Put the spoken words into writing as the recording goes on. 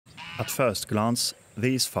At first glance,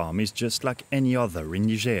 this farm is just like any other in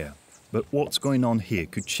Niger. But what's going on here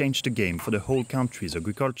could change the game for the whole country's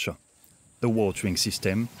agriculture. The watering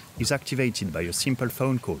system is activated by a simple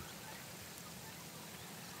phone call.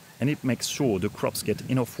 And it makes sure the crops get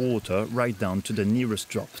enough water right down to the nearest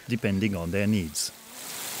drop, depending on their needs.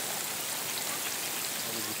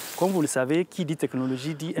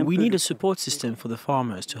 We need a support system for the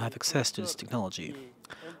farmers to have access to this technology.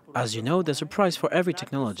 As you know, there's a price for every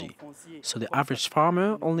technology, so the average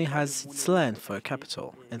farmer only has its land for a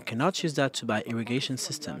capital and cannot use that to buy irrigation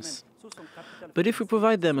systems. But if we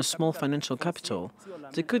provide them a small financial capital,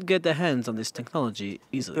 they could get their hands on this technology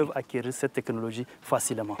easily.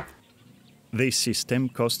 This system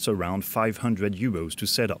costs around 500 euros to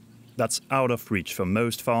set up. That's out of reach for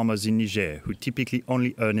most farmers in Niger, who typically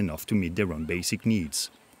only earn enough to meet their own basic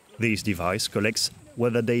needs. This device collects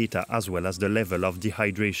weather data as well as the level of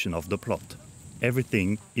dehydration of the plot.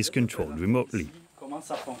 Everything is controlled remotely. Here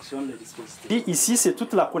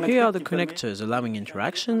are the connectors allowing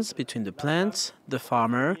interactions between the plant, the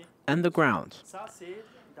farmer, and the ground.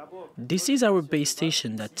 This is our base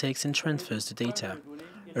station that takes and transfers the data.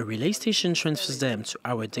 A relay station transfers them to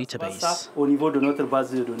our database.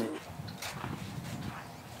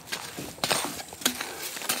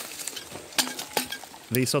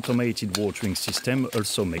 This automated watering system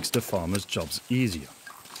also makes the farmers' jobs easier.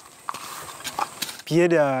 We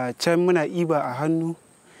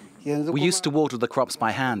used to water the crops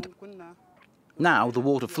by hand. Now the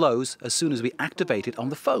water flows as soon as we activate it on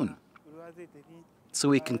the phone. So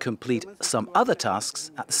we can complete some other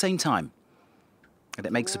tasks at the same time. And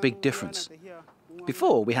it makes a big difference.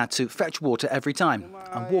 Before, we had to fetch water every time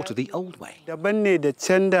and water the old way.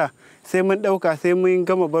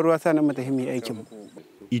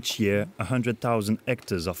 Each year, 100,000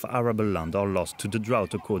 hectares of arable land are lost to the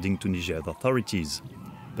drought, according to Niger authorities.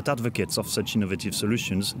 But advocates of such innovative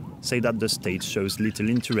solutions say that the state shows little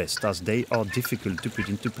interest, as they are difficult to put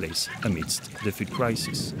into place amidst the food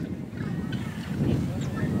crisis.